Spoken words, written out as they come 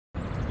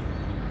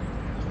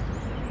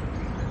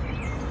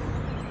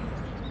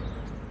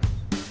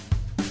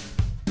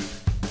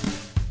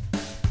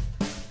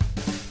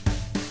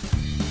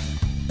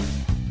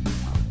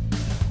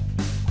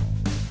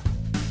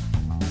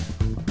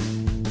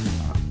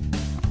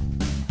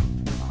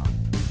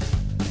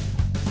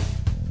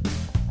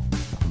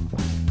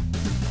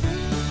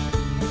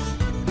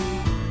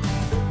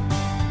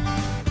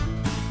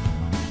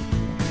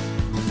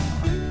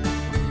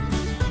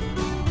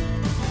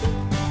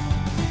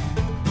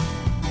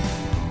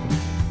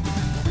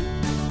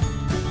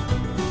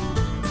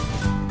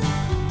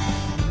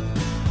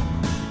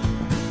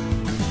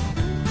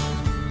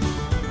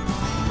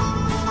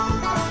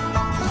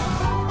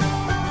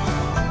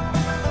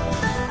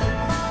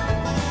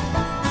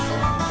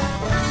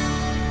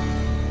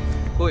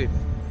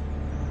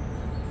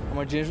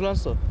আমার জিনিসগুলো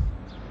আনছো?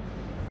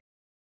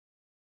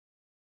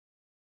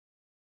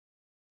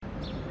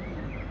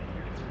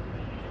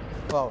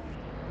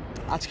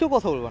 আজকেও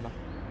কথা বলবো না?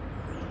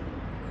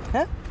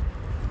 হ্যাঁ,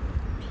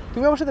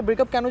 তুমি আমার সাথে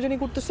ব্রেকআপ কেন জানি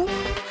করতেছো?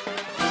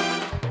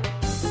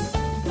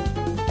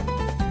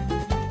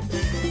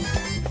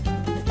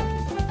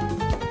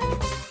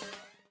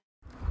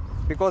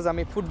 বিকজ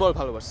আমি ফুটবল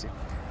ভালোবাসি,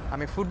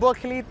 আমি ফুটবল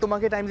খেলি,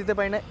 তোমাকে টাইম দিতে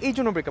পারি না, এই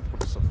জন্য ব্রেকআপ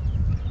করতেছো।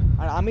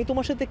 আর আমি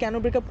তোমার সাথে কেন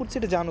ব্রেকআপ করছি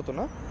এটা জানো তো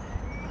না?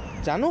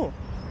 জানো?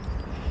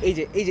 এই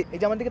যে এই যে এই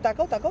যে আমার দিকে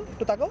তাকাও, তাকাও,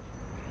 একটু তাকাও।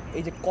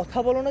 এই যে কথা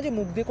বলো না, যে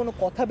মুখ দিয়ে কোনো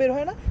কথা বের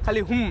হয় না,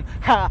 খালি হুম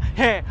হ্যাঁ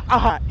হ্যাঁ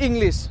আহা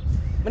ইংলিশ,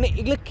 মানে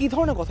এগুলো কী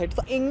ধরনের কথা? এটা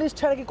তো ইংলিশ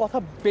ছাড়া কি কথা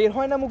বের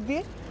হয় না মুখ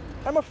দিয়ে?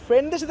 আমার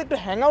ফ্রেন্ডদের সাথে একটু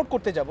হ্যাং আউট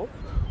করতে যাব,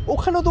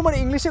 ওখানেও তোমার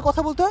ইংলিশে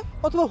কথা বলতে হয়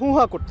অথবা হু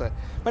হা করতে হয়।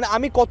 মানে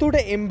আমি কতটা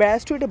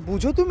এম্বারাসড, এটা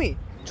বুঝো তুমি?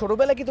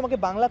 ছোটোবেলায় কি তোমাকে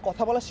বাংলা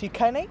কথা বলা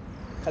শিখায় নাই?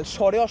 খালি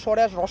স্বরে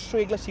অস্বরে আর রস্য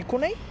এগুলো শিখো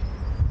নাই?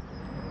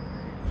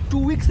 2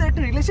 উইক্সের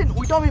একটা রিলেশন,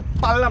 ওইটাও আমি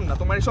পারলাম না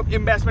তোমার এইসব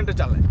এম্বারাসমেন্টে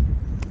চালায়।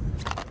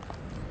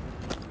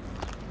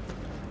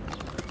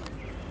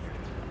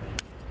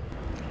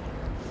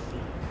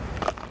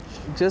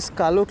 জাস্ট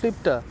কালো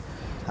ক্লিপটা,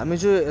 আমি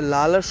যে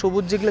লাল আর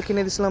সবুজ যেগুলো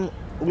কিনে দিয়েছিলাম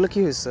ওগুলো কি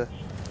হয়েছে?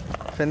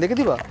 ফ্রেন্ড দেখে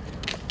দিবা?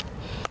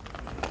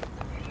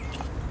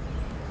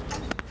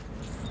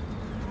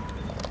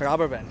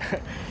 রাবার ব্যান্ড,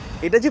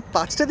 এটা যে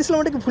 5টা দিয়েছিলাম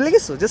ওটাকে ভুলে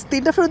গেছো? জাস্ট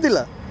 3টা ফেরত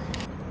দিলা।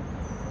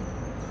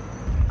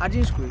 আর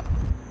জিনিস কই?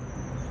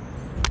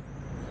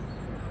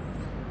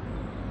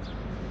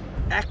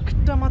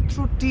 একটা মাত্র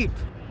টিপ,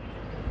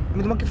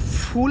 আমি তোমাকে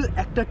ফুল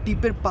একটা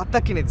টিপের পাতা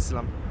কিনে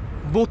দিয়েছিলাম,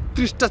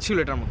 32টা ছিল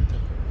এটার মধ্যে।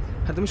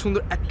 হ্যাঁ, তুমি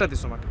সুন্দর একটা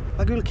দিছো আমাকে,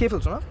 বাকিগুলো খেয়ে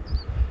ফেলছো না?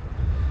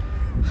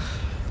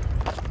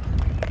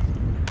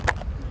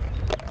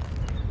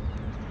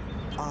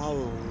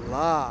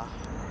 আল্লাহ,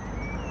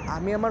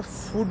 আমি আমার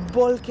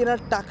ফুটবল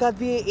কেনার টাকা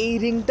দিয়ে এই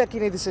রিংটা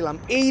কিনে দিয়েছিলাম,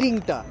 এই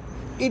রিংটা,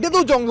 এটা তো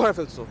জং ধরে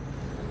ফেলছো।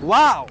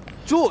 ওয়াও,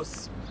 জোস।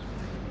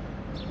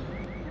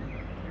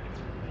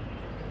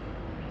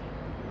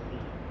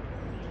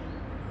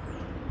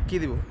 কি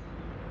দিব?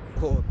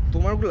 ও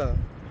তোমারগুলা,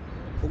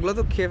 ওগুলো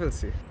তো খেয়ে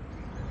ফেলছি।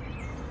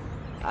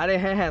 আরে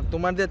হ্যাঁ হ্যাঁ,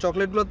 তোমার দেওয়া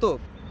চকলেটগুলো তো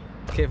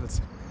খেয়ে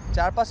ফেলছি।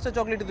 4-5টা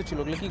চকলেটই তো ছিল,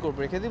 ওগুলো কী করবো,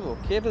 রেখে দিব?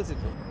 খেয়ে ফেলছি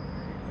তো।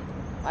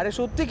 আরে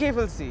সত্যি খেয়ে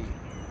ফেলছি।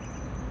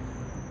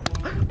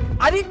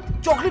 আরে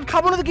চকলেট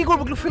খাবো না তো কি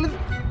করবো? ফেলে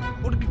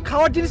ওটা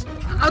খাওয়ার জিনিস,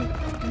 আর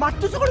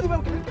মারতেছো করে দিবে।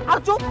 আর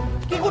চোখ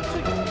কি করছো?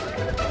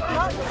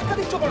 ধাক্কা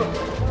দিচ্ছ করো,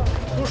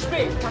 বসবে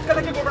ধাক্কা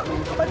দেখে করবা,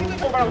 আমার কিন্তু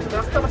করবা আমার সাথে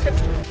রাস্তা মাঝখানে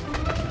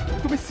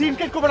তুমি সিন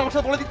কেট করবে আমার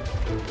সাথে, বলে দিই।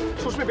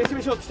 সুস্মে বেশি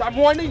বেশি হচ্ছে, আর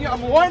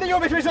ওয়ার্নিংও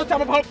বেশি বেশি হচ্ছে,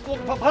 আমার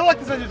ভালো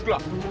লাগতেছে জিনিসগুলো।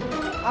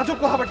 আজব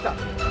কথাবার্তা,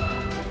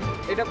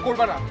 এটা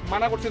করবা না,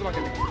 মানা করছি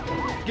তোমাকে।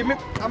 গিভ মি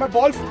আমার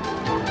বল।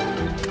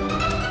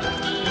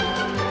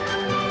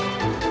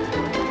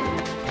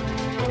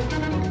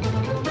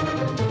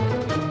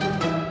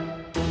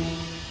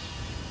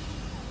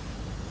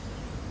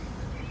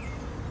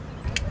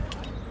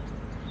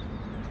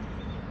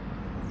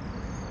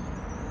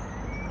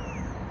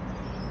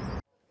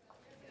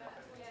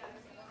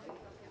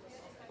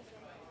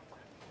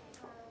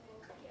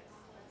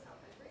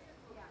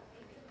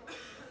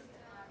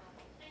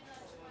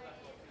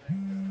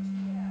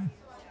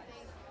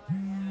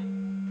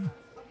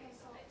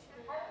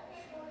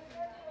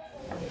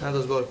 হ্যাঁ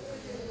দোস্ত বল।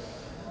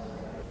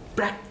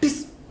 প্র্যাকটিস?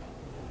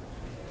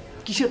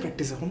 কিসের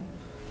প্র্যাকটিস এখন?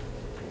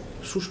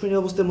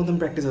 সুস্মির অবস্থার মধ্যে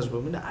প্র্যাকটিস আসবো?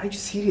 মানে আর ইউ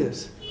সিরিয়াস?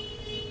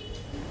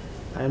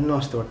 আমি এমনিও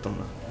আসতে পারতাম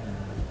না,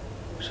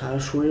 সারা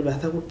শরীর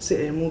ব্যথা করছে,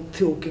 এর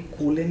মধ্যে ওকে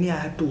কোলে নিয়ে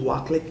I have to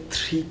walk like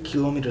 3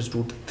 kilometres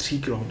dude, 3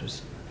 kilometres.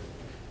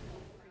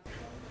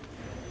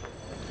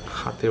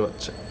 হাতের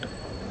বাচ্চা একটা।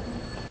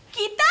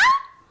 কিতা?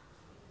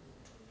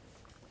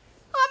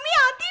 আমি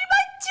হাতির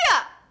বাচ্চা?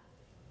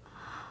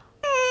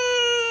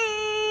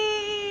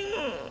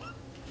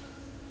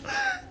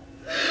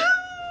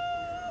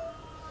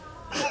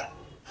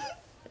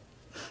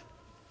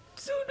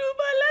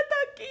 ছোটবেলা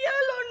থাকিয়া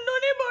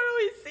লন্ডনে বড়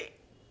হইছি,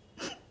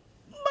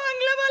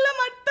 বাংলা মালা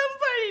মারতাম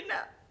পারি না,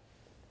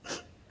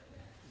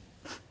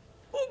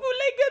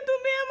 ওগুলাইকে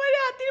তুমি আমার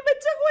হাতির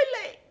বাচ্চা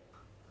কইলাই?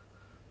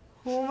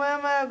 ও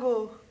মা গো,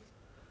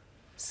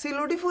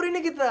 সিলোটি ফুরি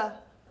নাকি তা?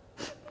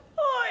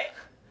 ওই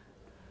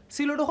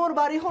সিলোটো হওয়ার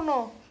বাড়ি হনো?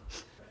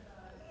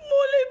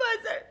 মৌলি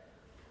বাজার।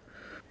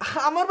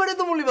 আমার বাড়ি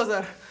তো মৌলি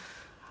বাজার।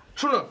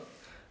 শোনো,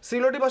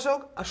 সিলোটি ভাষা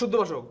হোক আর শুদ্ধ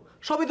ভাষা হোক,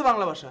 সবই তো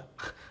বাংলা ভাষা।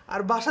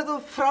 আর ভাষা তো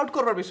ফ্রাউড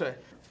করবার বিষয়।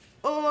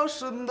 ও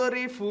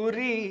সুন্দরী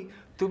ফুরি,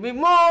 তুমি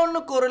মন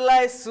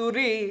করলাই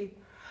সুরি,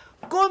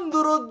 কোন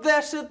দূর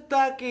দেশ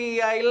তাকি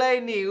আইলাই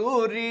নি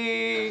উরি।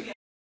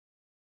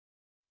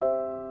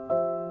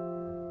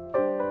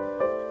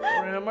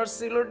 আমার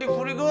সিলোটি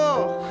ফুরি গো।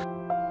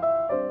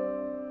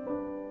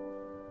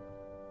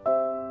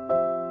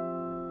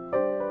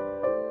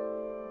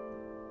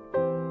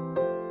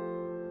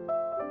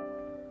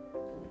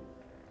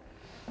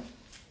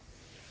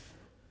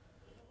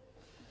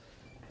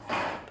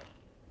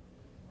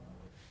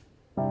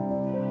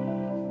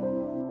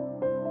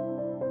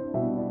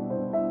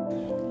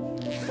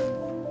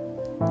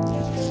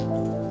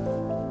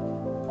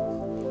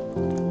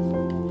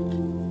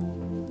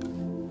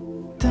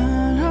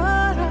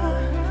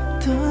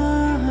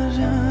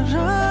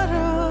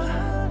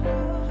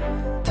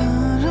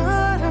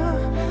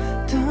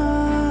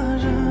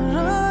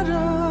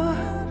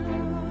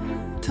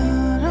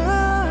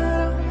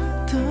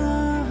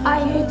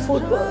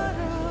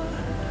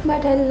 football,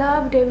 but I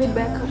love David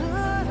Beckham.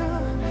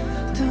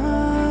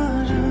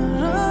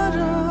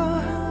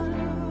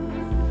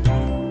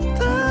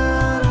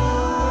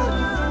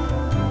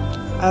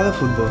 I love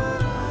football,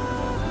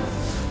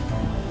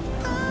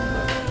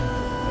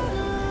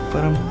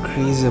 but I'm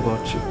crazy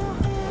about you.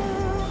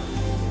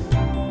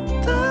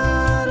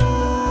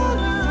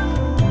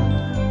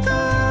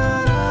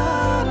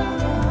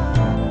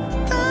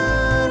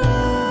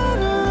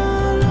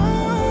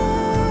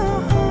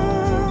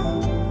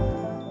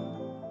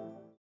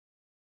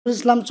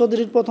 ইসলাম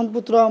চৌধুরীর প্রথম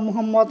পুত্র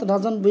মোহাম্মদ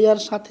রাজন ভূঁইয়ার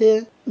সাথে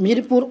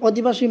মিরপুর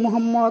অধিবাসী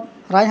মোহাম্মদ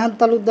রায়হান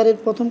তালুকদারের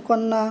প্রথম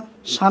কন্যা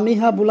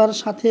সামিহা বুলার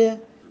সাথে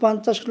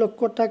 50 লক্ষ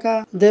টাকা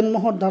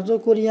দেনমোহর ধার্য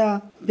করিয়া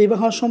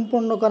বিবাহ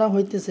সম্পন্ন করা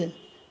হইতেছে।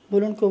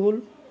 বলুন কবুল।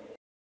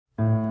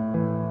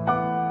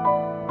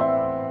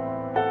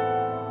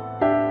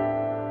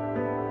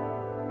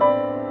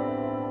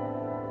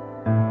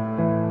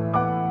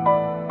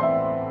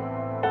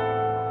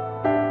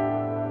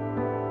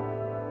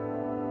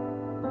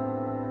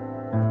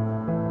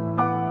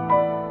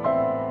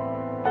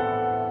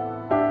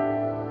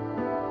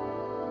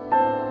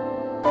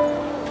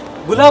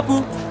 বুলাপু,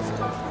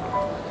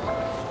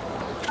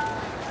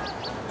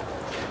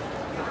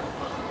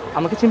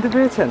 আমাকে চিনতে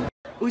পেরেছেন?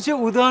 ওই যে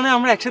উদাহরণে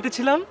আমরা একসাথে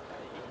ছিলাম।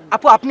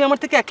 আপু, আপনি আমার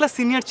থেকে এক ক্লাস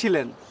সিনিয়র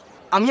ছিলেন,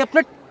 আমি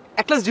আপনার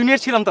এক ক্লাস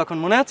জুনিয়র ছিলাম তখন,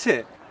 মনে আছে?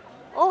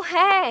 ও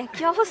হ্যাঁ,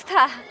 কি অবস্থা?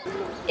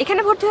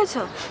 এখানে ভর্তি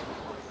হয়েছো?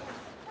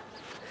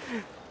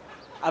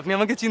 আপনি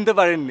আমাকে চিনতে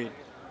পারেননি।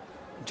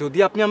 যদি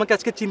আপনি আমাকে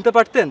আজকে চিনতে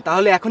পারতেন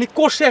তাহলে এখনই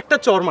কষে একটা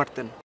চড়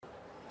মারতেন।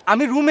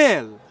 আমি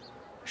রুমেল,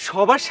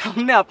 সবার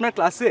সামনে আপনার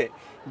ক্লাসে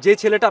যে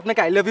ছেলেটা আপনাকে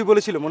আই লাভ ইউ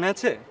বলেছিল, মনে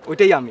আছে?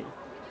 ওইটাই আমি।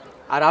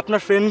 আর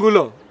আপনার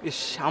ফ্রেন্ডগুলো, ইস,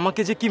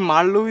 আমাকে যে কি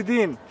মারলো ওই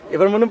দিন,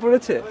 এবার মনে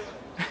পড়েছে?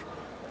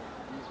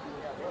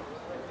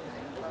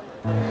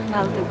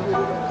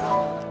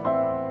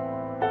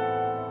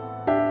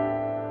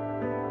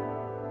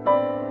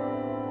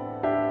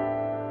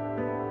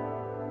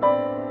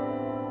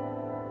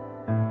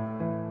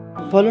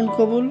 বলুন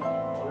কবুল।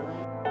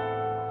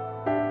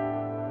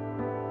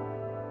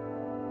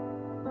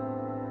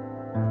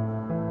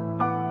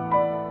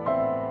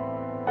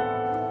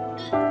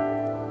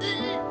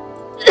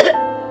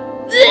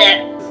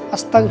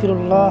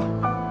 আস্তাগফিরুল্লাহ।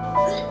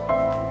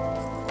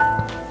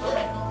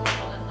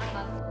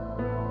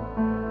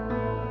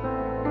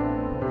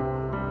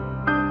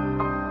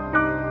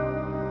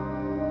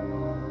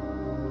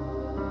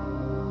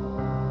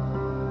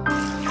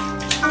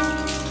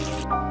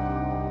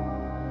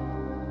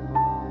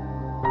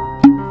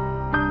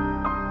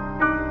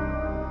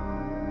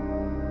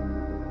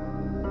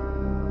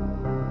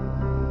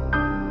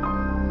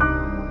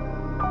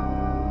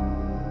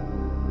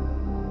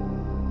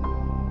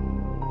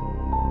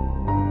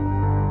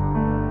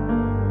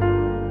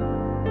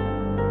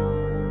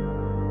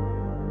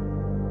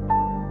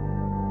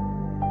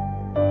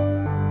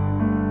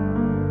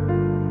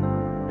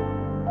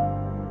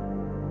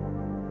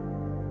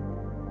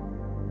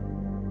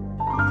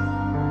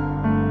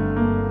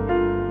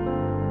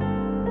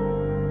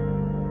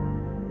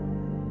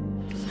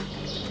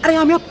 আরে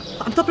আমি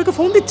তো আপনাকে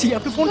ফোন দিচ্ছি,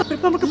 আপনি ফোনটা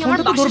পেলে আমাকে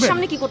ফোনটা তো ধরবেন।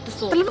 সামনে কি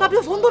করতেছো? তাহলে আপনি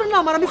ফোন ধরেন না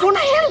আমার, আমি ফোন।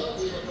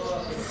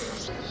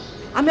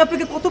 আমি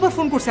আপনাকে কতবার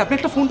ফোন করছি, আপনি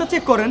একটা ফোনটা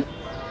চেক করেন।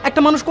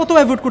 একটা মানুষ কত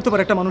অ্যাভয়েড করতে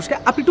পারে একটা মানুষকে,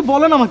 আপনি একটু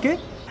বলেন আমাকে।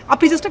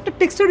 আপনি জাস্ট একটা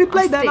টেক্সটের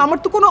রিপ্লাই দেন, আমার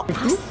তো কোনো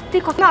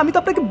কথা না। আমি তো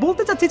আপনাকে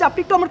বলতে চাচ্ছি যে আপনি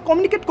একটু আমার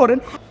কমিউনিকেট করেন।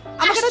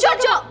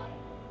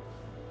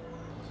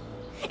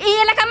 এই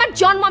এলাকা আমার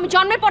জন্ম, আমি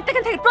জন্মের পর থেকে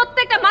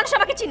প্রত্যেকটা মানুষ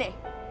আমাকে চিনে।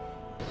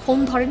 ফোন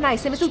ধরেন না,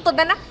 এসএমএস উত্তর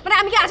দেন না, মানে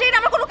আমি কি আজকে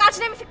আমার কোনো কাজ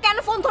নেই, আমি কেন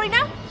ফোন ধরি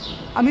না?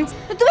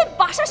 তুমি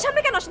বাসার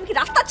সামনে কেন আসেন? কি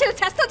রাস্তার ছেলে,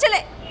 ছেস্তা ছেলে?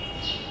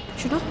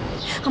 শুনো,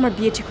 আমার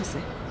বিয়ে ঠিক হয়েছে।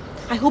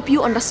 আই হোপ ইউ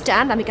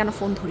আন্ডারস্ট্যান্ড আমি কেন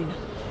ফোন ধরি না।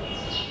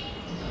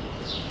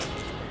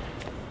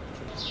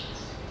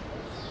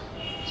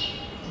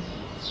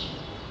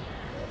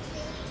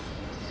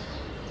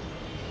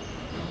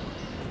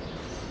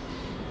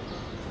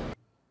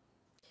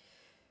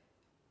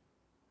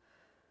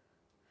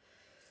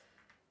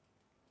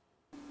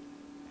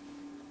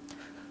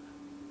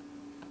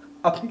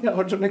 আপনি কি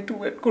আমার জন্য একটু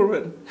ওয়েট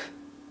করবেন?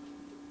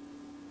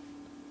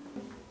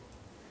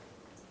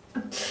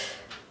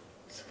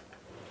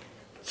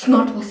 It's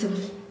not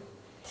possible.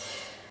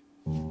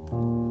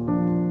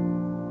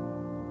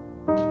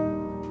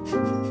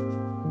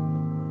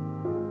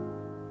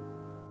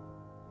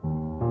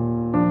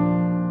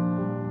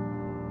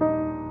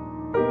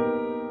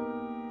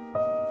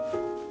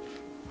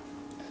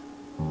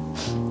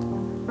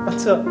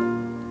 আচ্ছা,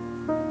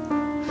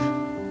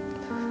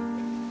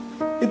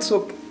 ইটস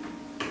ওকে।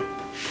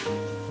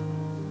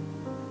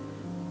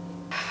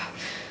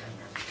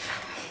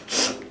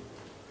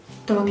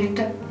 তোমাকে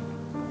একটা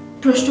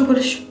প্রশ্ন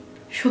করে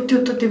সত্যি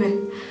উত্তর দেবে?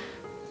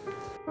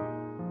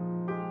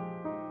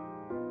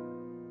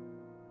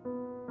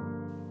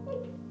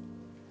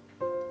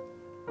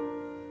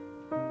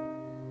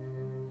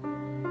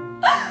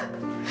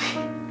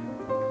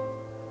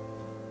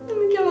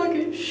 তুমি কি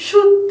আমাকে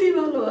সত্যি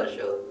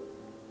ভালোবাসো?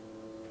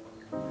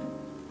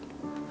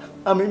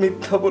 আমি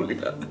মিথ্যা বলি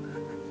না।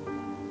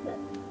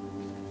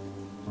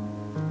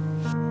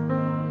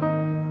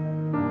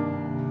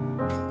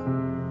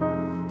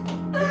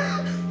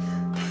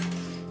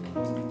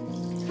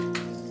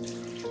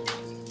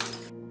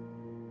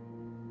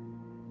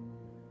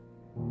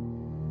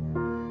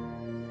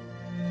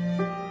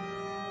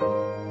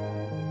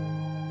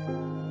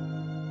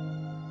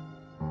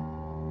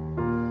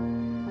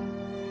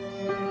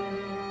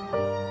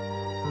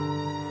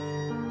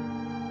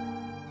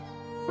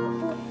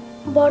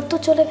 বর তো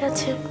চলে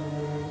গেছে।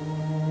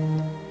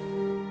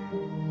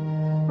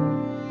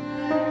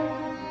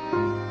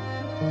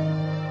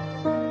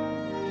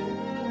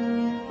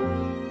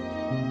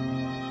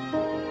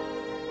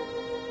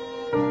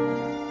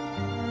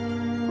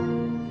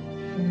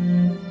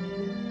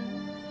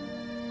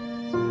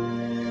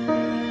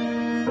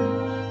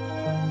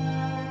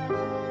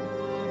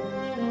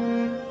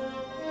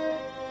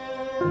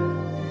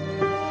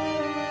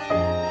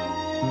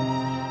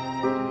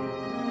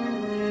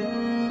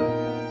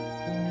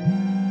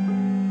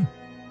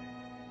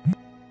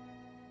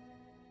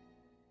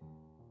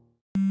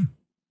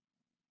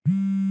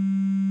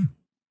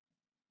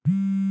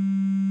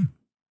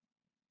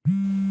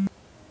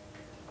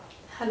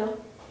 হ্যালো,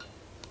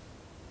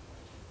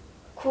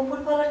 খবর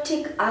বলার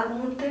ঠিক আগ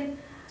মুহূর্তে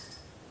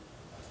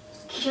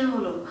কি যেন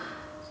হলো,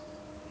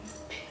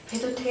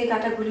 ভেতর থেকে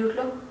গাটা গুলি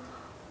উঠলো।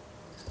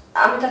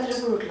 আমি তাদের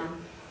উপর উঠলাম।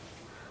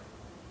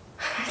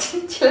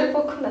 ছেলের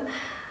পক্ষ না,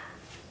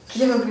 কি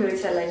যেন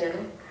ভেবেছে আল্লাহ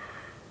জানে,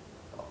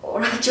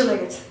 ওরা চলে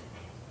গেছে।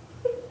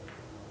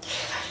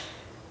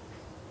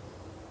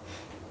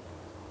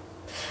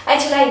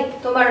 আচ্ছা লাই,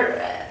 তোমার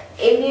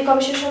এমনি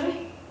কবে শেষ হবে?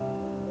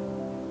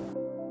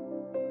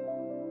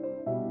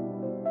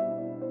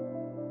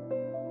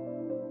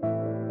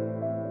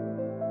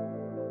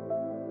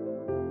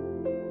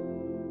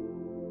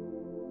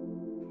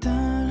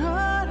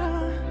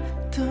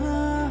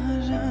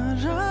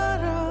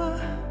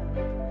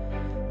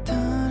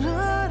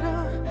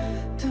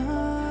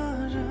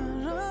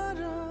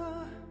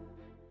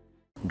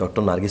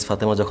 ডক্টর নার্গিস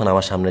ফাতেমা যখন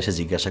আমার সামনে এসে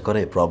জিজ্ঞাসা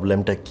করে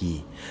প্রবলেমটা কি,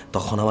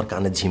 তখন আমার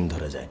কানে ঝিম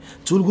ধরে যায়,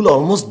 চুলগুলো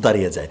অলমোস্ট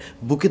দাঁড়িয়ে যায়,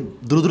 বুকে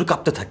দ্রুত দ্রুত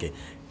কাঁপতে থাকে।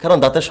 কারণ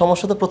দাঁতের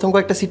সমস্যা তো প্রথম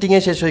কয়েকটা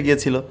সিটিংয়ে শেষ হয়ে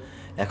গিয়েছিল,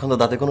 এখন তো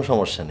দাঁতে কোনো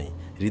সমস্যা নেই,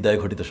 হৃদয়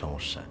ঘটিত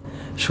সমস্যা,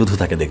 শুধু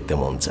তাকে দেখতে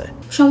মন চায়।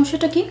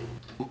 সমস্যাটা কি?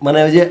 মানে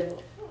ওই যে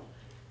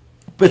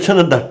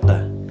পেছনের দাঁতটা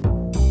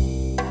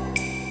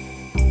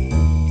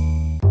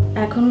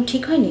এখনো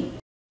ঠিক হয়নি?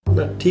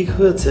 না, ঠিক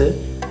হয়েছে,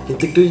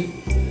 কিন্তু একটু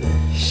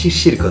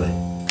শিরশির করে।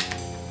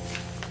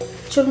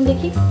 চলুন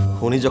দেখি।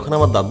 উনি যখন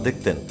আমার দাঁত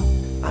দেখতেন,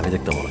 আমি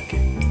দেখতাম ওনাকে,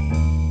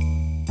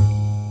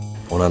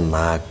 ওনার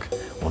নাক,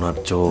 ওনার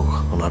চোখ,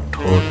 ওনার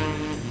ঠোঁট।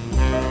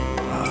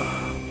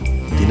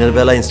 দিনের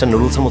বেলা ইনস্ট্যান্ট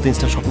নুডলসের মতো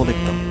ইনস্ট্যান্ট স্বপ্ন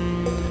দেখতাম,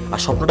 আর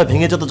স্বপ্নটা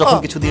ভেঙে যেত যখন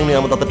কিছু দিয়ে উনি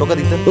আমার দাঁতে টোকা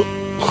দিতেন।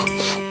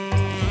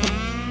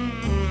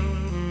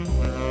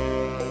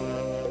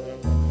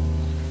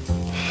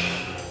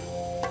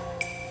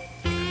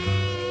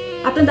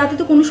 আপনার দাঁতে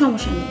তো কোনো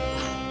সমস্যা নেই।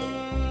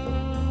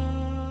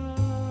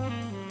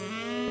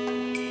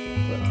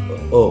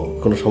 ও,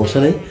 কোনো সমস্যা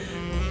নেই।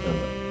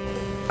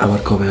 আবার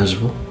কবে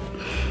আসবো?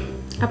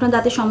 আপনার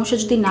দাঁতের সমস্যা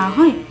যদি না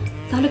হয়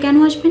তাহলে কেন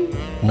আসবেন?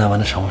 না,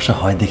 মানে সমস্যা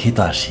হয় দেখেই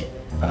তো আসি।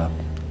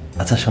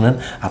 আচ্ছা শোনেন,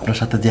 আপনার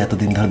সাথে যে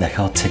এতদিন ধরে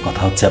দেখা হচ্ছে,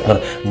 কথা হচ্ছে, আপনার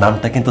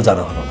নামটা কিন্তু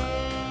জানা হলো না।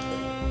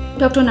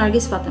 ডক্টর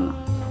নার্গিস ফাতেমা।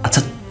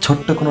 আচ্ছা,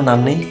 ছোট্ট কোনো নাম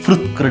নেই,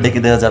 ফ্রুত করে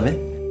ডেকে দেওয়া যাবে?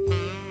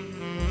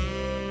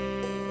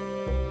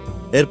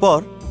 এরপর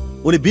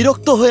উনি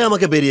বিরক্ত হয়ে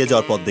আমাকে বেরিয়ে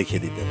যাওয়ার পথ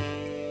দেখিয়ে দিতেন,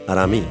 আর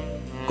আমি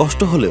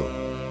কষ্ট হলেও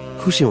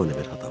খুশি মনে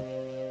বের হতাম।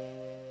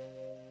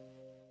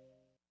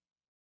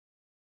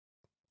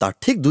 তার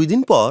ঠিক 2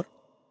 দিন পর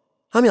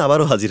আমি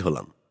আবারও হাজির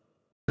হলাম।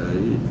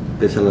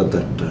 পেছনের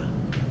দাঁতটা।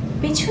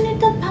 পেছনের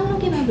দাঁত ভাঙলো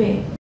কিভাবে?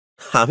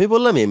 আমি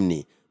বললাম এমনি,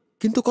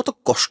 কিন্তু কত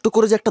কষ্ট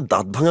করে যে একটা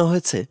দাঁত ভাঙা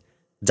হয়েছে,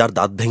 যার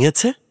দাঁত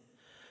ভেঙেছে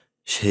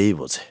সেই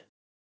বোঝে।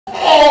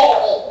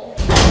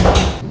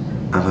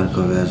 আবার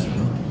কবে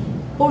আসবো?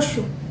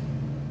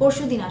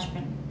 পরশু দিন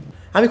আসবেন।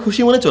 আমি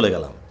খুশি মনে চলে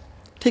গেলাম।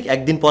 ঠিক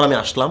 1 দিন পর আমি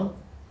আসলাম।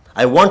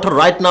 I want her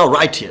right now,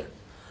 right here.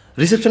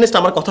 Receptionist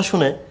আমার কথা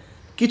শুনে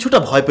কিছুটা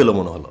ভয় পেল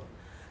মনে হলো,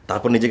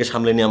 তারপর নিজেকে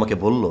সামলে নিয়ে আমাকে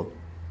বলল,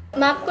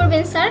 মাফ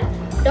করবেন স্যার,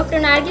 ডক্টর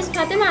নার্গিস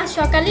ফাতেমা আজ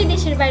সকালেই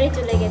দেশের বাইরে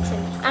চলে গেছেন।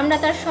 আমরা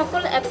তার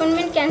সকল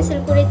অ্যাপয়েন্টমেন্ট ক্যান্সেল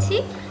করেছি।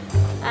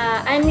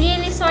 I am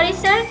really sorry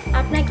sir,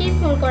 আপনাকেই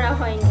ফোন করা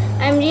হয়নি।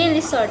 I am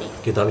really sorry.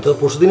 কিন্তু আমি তো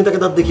পরশুদিনই তাকে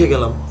দাঁত দেখিয়ে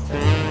গেলাম।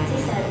 জি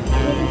স্যার,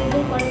 আপনি তো 2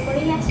 দিন পরে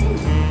পরেই আসেন।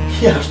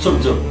 কি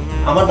আশ্চর্য,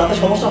 আমার দাঁতে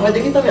সমস্যা হয়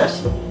দেখেই তো আমি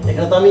আসি,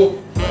 এখানে তো আমি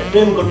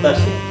প্রেম করতে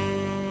আসি।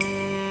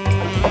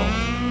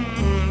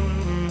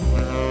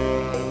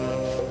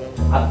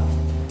 আর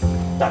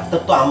ডাক্তার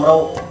তো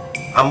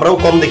আমরাও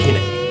কম দেখি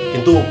না,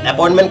 কিন্তু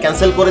অ্যাপয়েন্টমেন্ট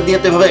ক্যান্সেল করে দিয়ে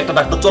তো এভাবে একটা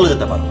ডাক্তার চলে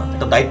যেতে পারে না,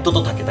 একটা দায়িত্ব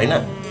তো থাকে, তাই না?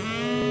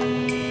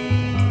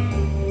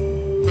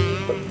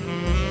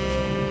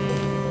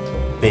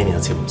 পেইনে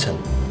আছি, বুঝছেন,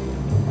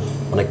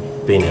 অনেক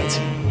পেইনে আছি,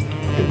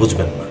 আপনি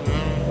বুঝবেন না।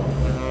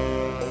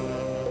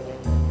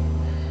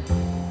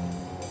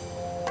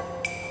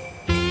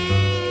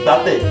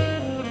 দাঁতে,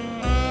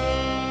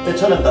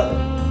 পেছনের দাঁতে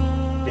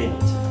পেইন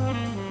হচ্ছে,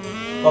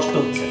 কষ্ট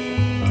হচ্ছে,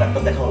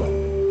 ডাক্তার দেখাও না।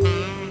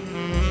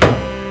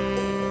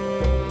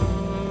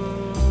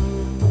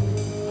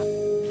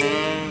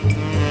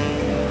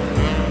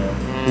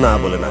 না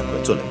বলে না করে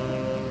চলে।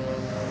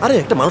 আরে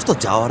একটা মানুষ তো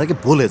যাওয়ার আগে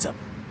বলে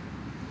যাবে,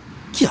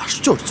 কি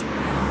আশ্চর্য।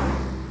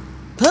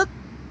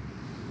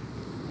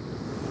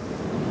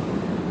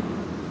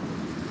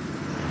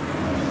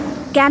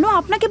 কেন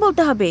আপনাকে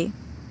বলতে হবে?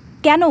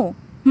 কেন?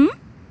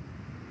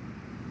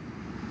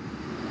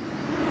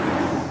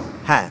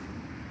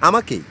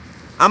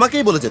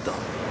 আমাকেই বলে যেতে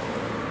হবে।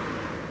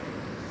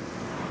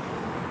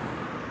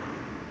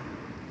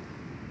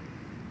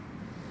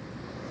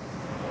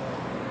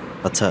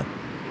 আচ্ছা,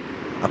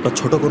 আপনার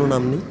ছোট কোনো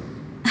নাম নেই?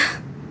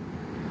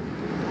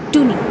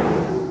 টুনি।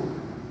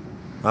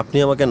 আপনি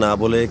আমাকে না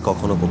বলে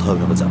কখনো কোথাও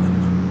ভেবে যাবেন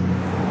না।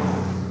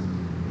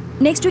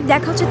 নেক্সট উইক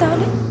দেখা হচ্ছে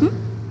তাহলে।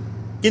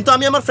 কিন্তু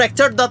আমি আমার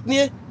ফ্র্যাকচার দাঁত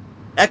নিয়ে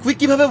 1 উইক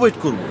কিভাবে ওয়েট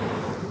করব?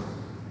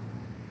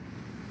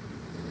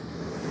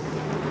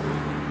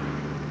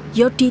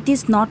 Your teeth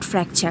is not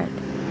fractured.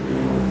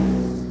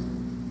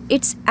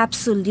 It's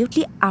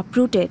absolutely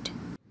uprooted.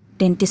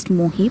 Dentist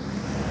Mohib.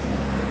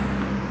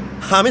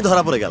 আমি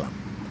ধরা পড়ে গেলাম,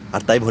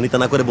 আর তাই ভনিতা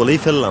না করে বলেই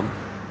ফেললাম,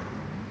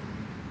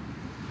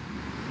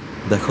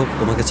 দেখো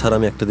তোমাকে ছাড়া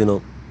আমি একটা দিনও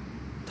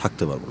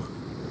থাকতে পারবো না।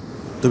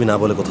 তুমি না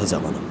বলে কোথাও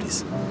যাবা না প্লিজ।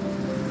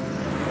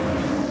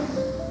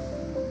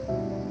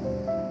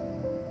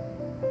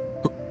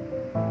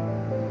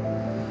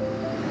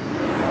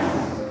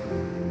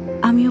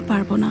 আমিও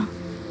পারবো না।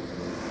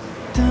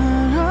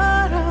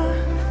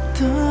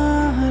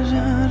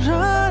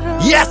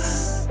 Yes!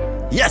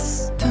 Yes!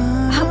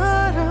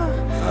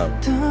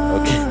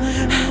 Okay.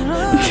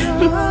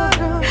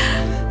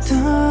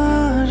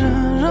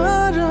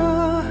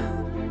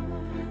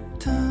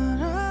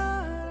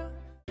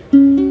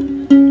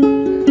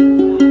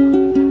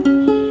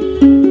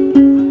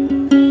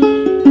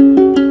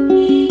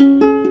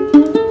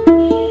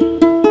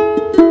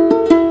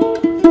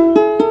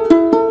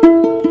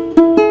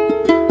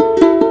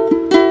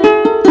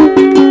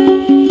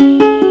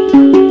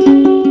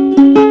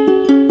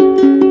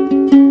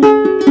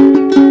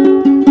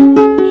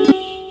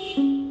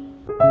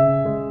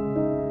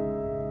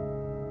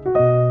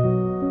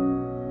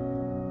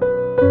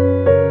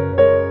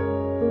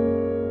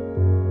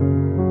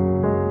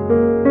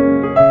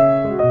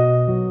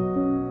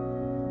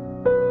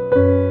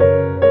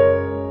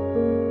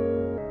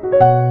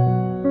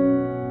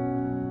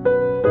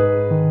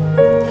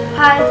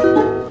 High.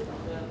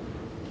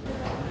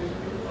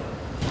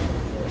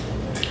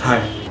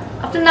 High.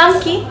 আপনার নাম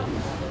কি?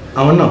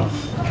 আমার নাম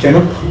কেন?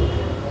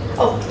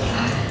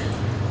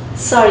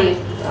 সরি,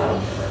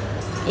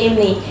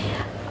 এমনি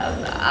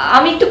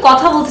আমি একটু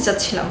কথা বলতে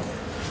চাচ্ছিলাম।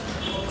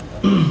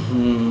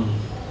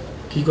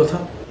 কি কথা?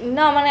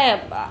 না মানে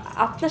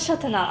আপনার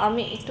সাথে না,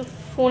 আমি একটু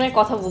ফোনে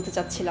কথা বলতে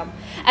চাচ্ছিলাম।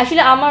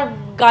 অ্যাকচুয়ালি আমার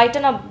গাড়িটা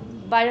না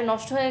বাইরে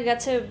নষ্ট হয়ে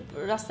গেছে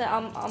রাস্তায়,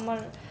 আমার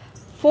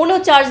ফোনেও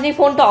চার্জ নেই,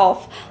 ফোনটা of.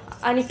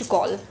 I need to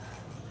call.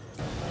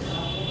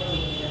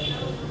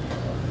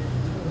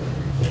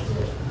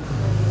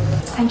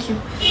 Thank you.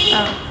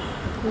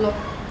 লোক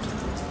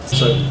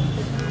sorry.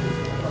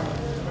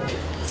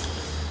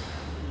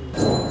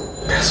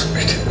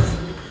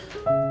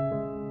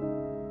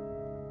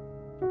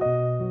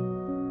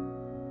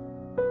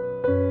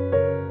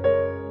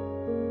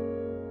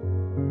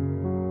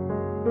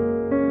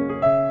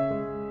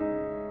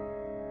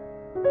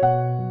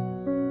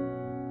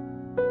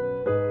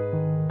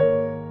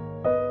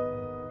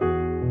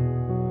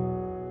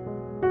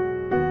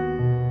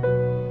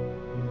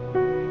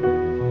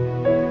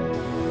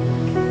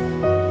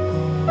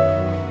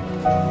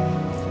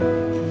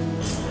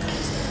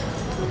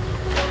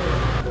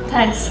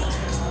 Thanks.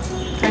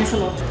 Thanks a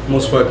lot.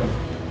 Most welcome.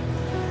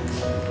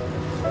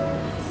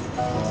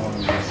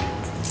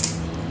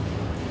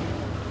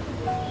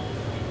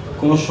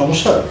 কোনো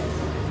সমস্যা?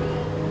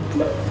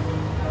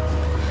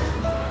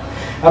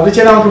 আপনি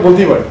চাইলে আমাকে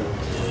বলতেই পারেন।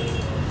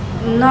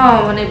 না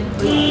মানে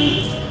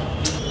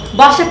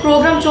বাসায়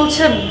প্রোগ্রাম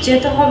চলছে,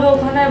 যেতে হবে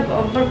ওখানে,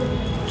 আবার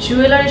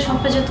জুয়েলারি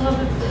শপে যেতে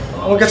হবে।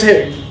 আমার কাছে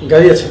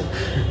গাড়ি আছে।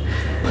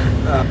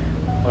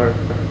 আর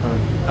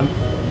আমি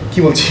কি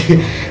বলছি,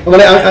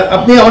 মানে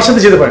আপনি আমার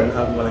সাথে যেতে পারেন,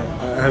 মানে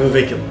I have a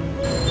vehicle.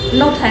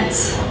 No thanks.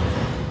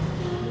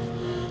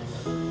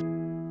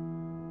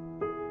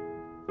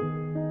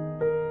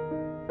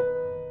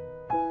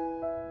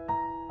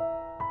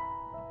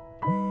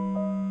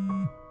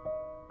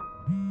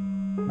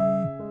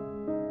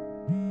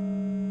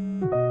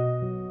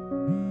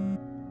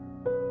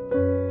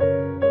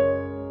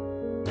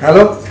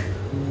 Hello.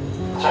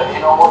 এই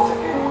নম্বর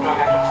থেকে একটু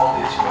আগে একটা ফোন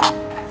দিয়েছিল।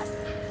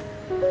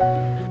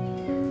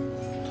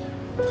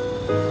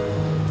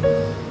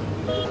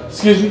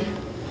 এক্সকিউজ মি,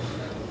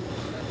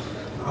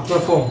 আপনার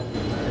ফোন।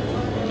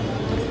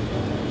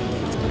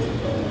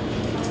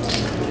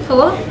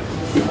 হ্যালো,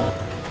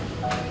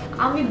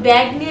 আমি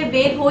ব্যাগ নিয়ে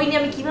বের হইনি,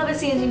 আমি কিভাবে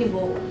সিএনজি নিব?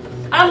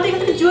 আর আমি তো এখান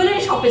থেকে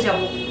জুয়েলারি শপে যাব।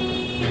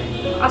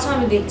 আচ্ছা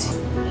আমি দেখছি।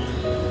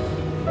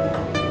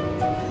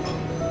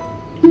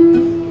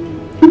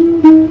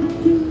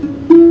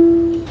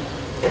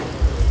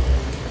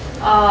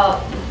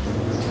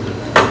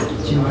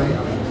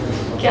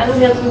 কেন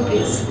হেল্প মি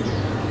প্লিজ?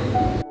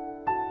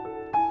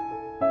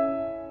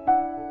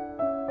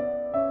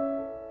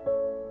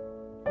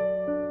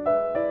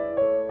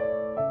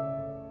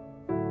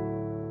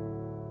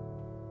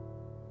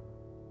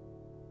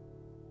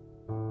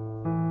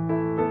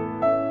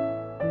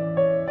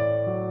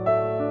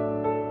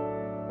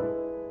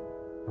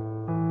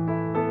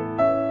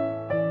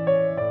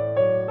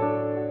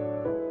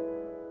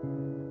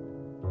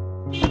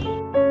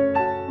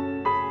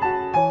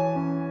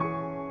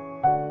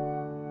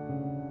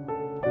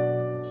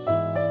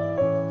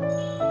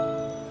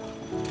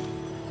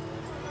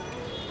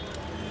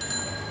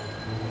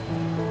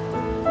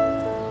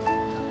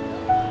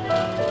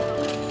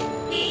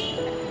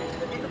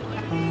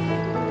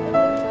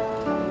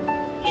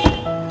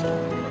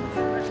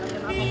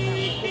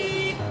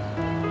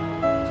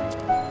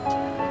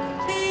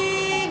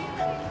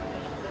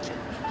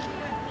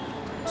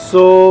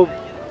 সো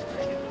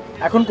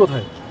এখন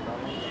কোথায়?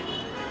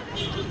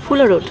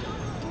 ফুলা রোড,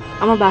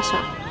 আমার বাসা।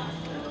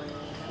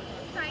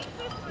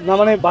 না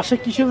মানে বাসায়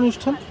কিসের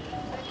অনুষ্ঠান?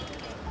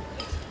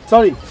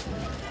 সরি,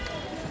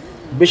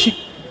 বেশি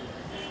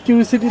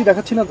কিউরিসিটি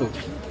দেখাচ্ছি না তো?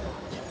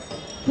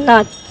 না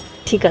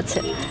ঠিক আছে,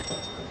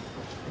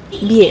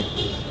 বিয়ে।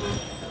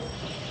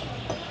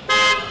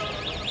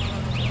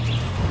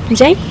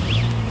 যাই।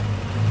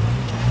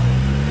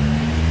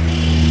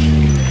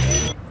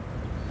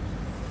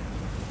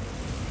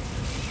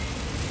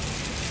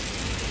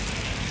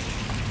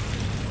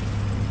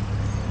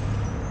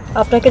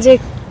 আপনাকে যে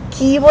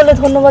কি বলে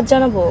ধন্যবাদ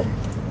জানাবো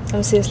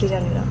আমি সিরিয়াসলি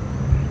জানি না।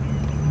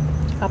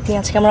 আপনি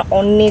আজকে আমার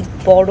অনেক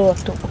বড়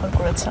একটা উপকার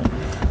করেছেন।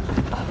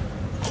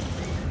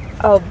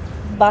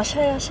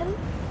 বাসায় আসেন,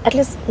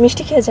 অ্যাটলিস্ট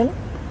মিষ্টি খেয়ে যান।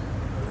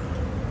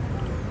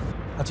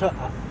 আচ্ছা,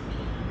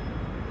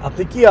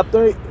 আপনি কি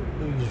আপনার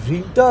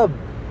রিংটা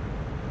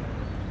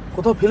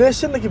কোথাও ফেলে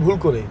এসেছেন নাকি ভুল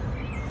করে?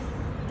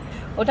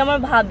 ওটা আমার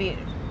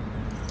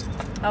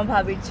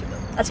ভাবির ছিল।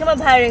 আজকে আমার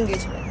ভাইয়ের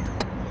এনগেজমেন্ট।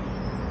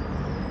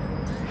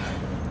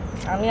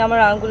 আমি আমার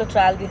আঙ্গুলে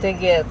ট্রায়াল দিতে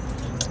গিয়ে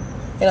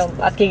এরকম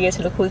আটকে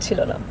গিয়েছিল, খুলছিল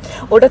না।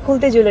 ওটা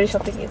খুলতে জুয়েলারি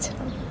শপে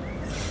গিয়েছিলাম।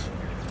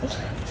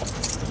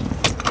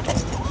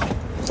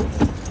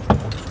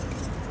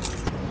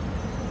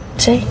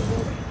 চাই।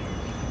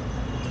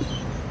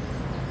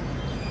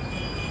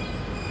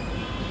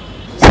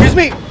 এক্সকিউজ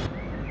মি,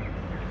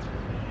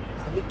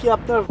 আমি কি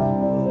আপনার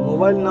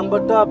মোবাইল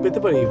নাম্বারটা পেতে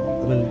পারি?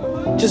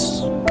 জাস্ট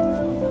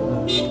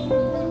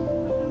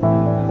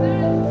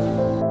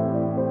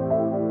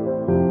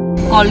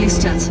কল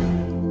লিস্ট আছে।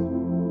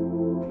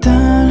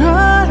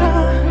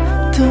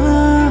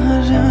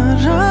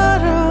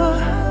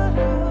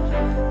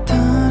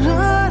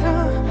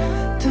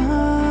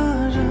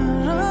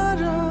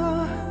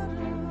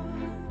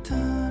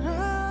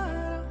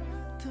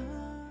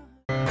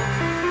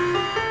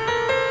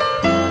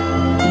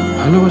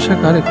 ভালোবাসা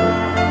কারে করে?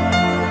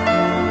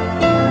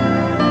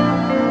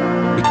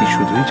 কি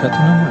শুধুই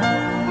যাতনাময়?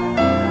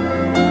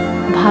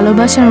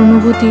 ভালোবাসার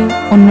অনুভূতি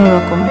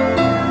অন্যরকম।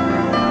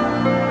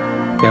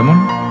 কেমন?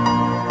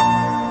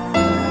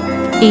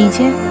 এই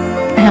যে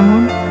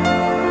এমন।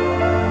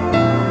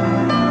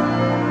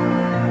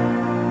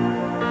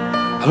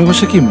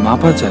 ভালোবাসা কি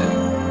মাপা যায়?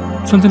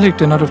 Something like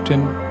 10 out of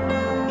 10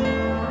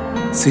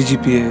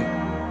 CGPA।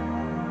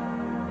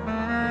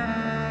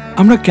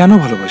 আমরা কেন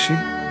ভালোবাসি?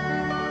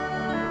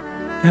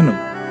 কেন?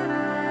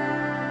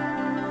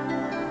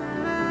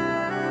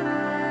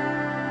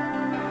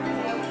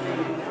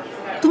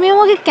 তুমি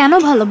আমাকে কেন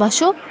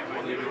ভালোবাসো?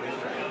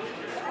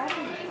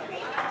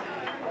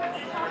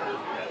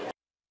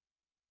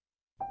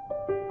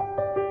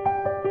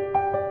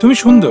 তুমি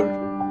সুন্দর।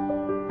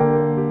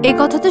 এই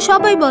কথা তো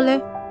সবাই বলে।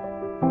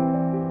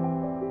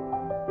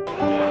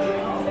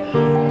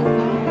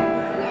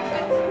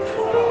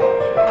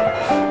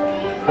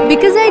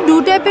 Because I do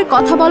টাইপের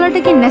কথা বলাটা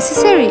কি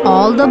necessary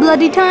all the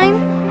bloody time?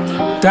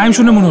 Time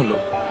শুনে মনে হলো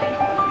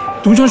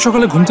তুমি যখন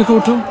সকালে ঘুম থেকে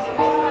ওঠো,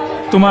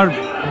 তোমার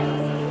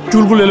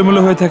চুলগুলো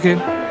এলোমেলো হয়ে থাকে,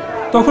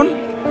 তখন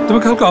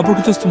তোমাকে হালকা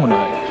অপ্রকৃতস্থ মনে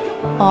হয়।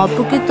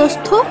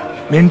 অপ্রকৃতস্থ?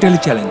 Mentally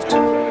challenged.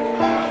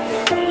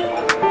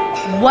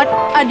 What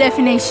a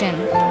definition!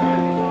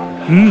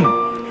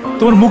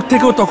 তোমার মুখ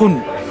থেকেও তখন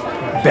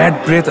ব্যাড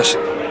ব্রেথ আসে।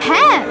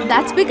 হ্যাঁ,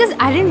 that's because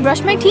I didn't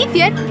brush my teeth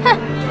yet.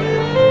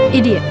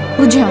 Idiot,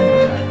 বুঝো।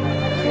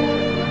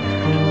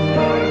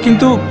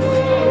 কিন্তু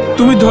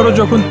তুমি ধরো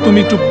যখন তুমি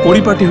একটু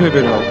পরিপাটি হয়ে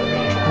বের হও,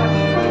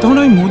 তখন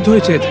আমি মুগ্ধ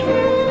হয়ে চেয়ে থাকি।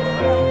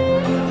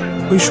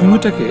 ওই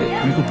সময়টাকে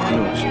আমি খুব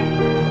ভালোবাসি।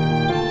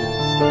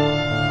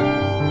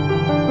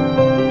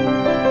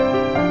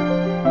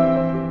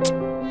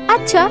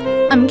 আচ্ছা,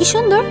 আমি কি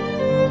সুন্দর?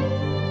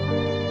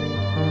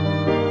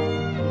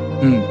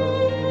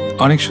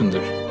 অনেক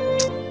সুন্দর।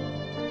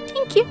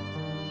 Thank you.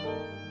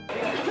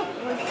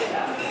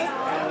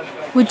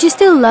 Would you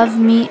still love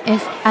me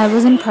if I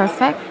wasn't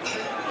perfect?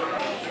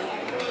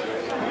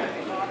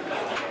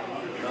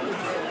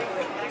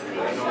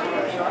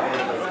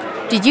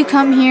 Did you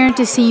come here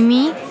to see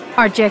me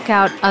or check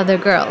out other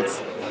girls?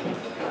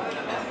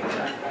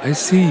 I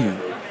see you.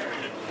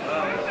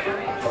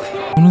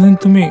 কোনদিন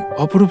তুমি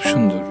অপরূপ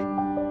সুন্দর।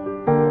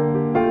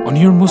 On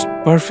your most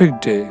perfect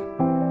day,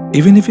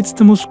 even if it's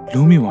the most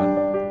gloomy one,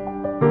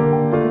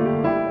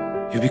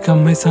 you become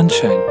my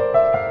sunshine.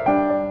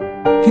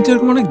 কিন্তু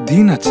এরকম অনেক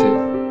দিন আছে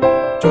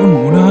যখন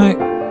মনে হয়।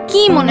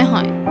 কি মনে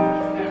হয়?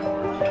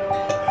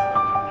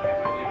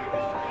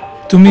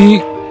 তুমি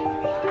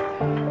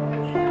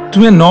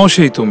আর নও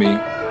সেই তুমি।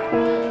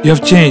 You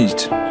have changed.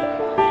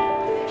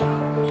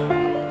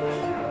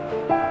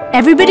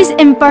 Everybody's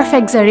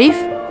imperfect, Zarif.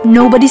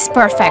 Nobody's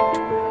perfect.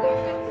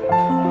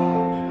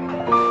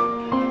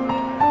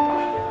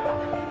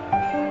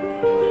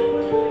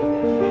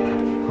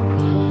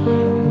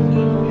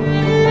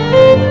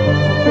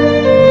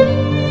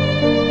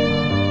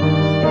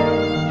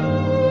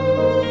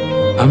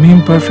 আমি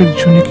ইমপারফেক্ট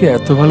জুনিকে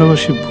এত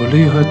ভালোবাসি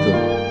বলেই হয়তো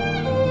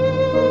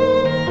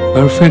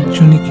পারফেক্ট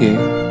জুনিকে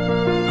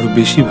আরো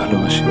বেশি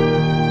ভালোবাসি।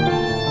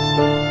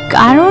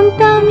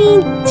 কারণটা আমি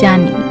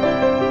জানি।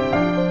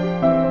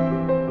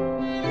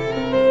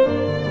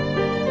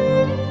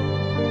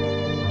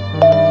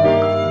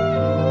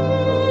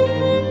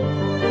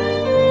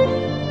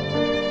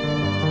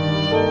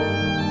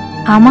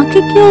 আমাকে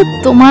কেউ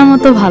তোমার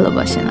মতো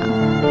ভালোবাসে না,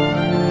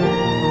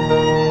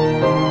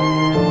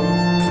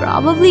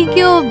 প্রবাবলি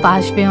কেউ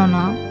বাসবেও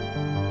না।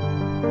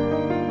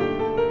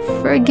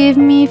 Forgive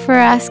me for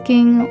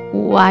asking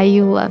why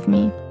you love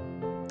me.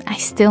 I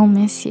still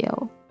miss you.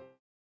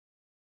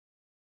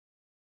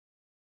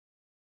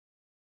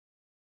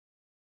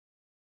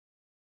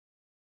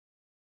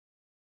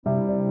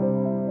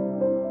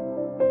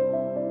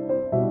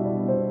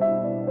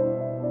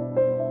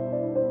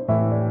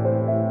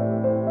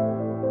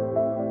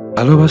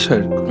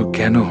 ভালোবাসার কোনো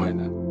কেন হয়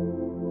না,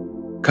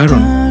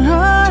 কারণ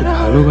যে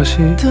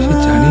ভালোবাসে সে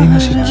জানেই না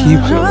সে কি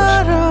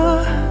ভালোবাসে,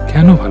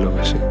 কেন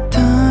ভালোবাসে।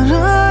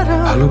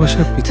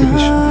 ভালোবাসা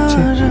পৃথিবীর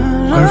সবচেয়ে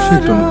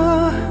পারফেক্ট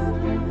অনুভূতি,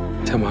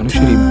 যা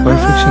মানুষের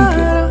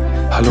ইমপারফেকশনকে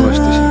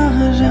ভালোবাসতে শেখায়।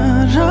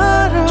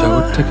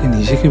 জগৎটাকে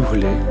নিজেকে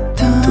ভুলে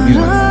তুমি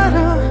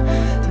ভালো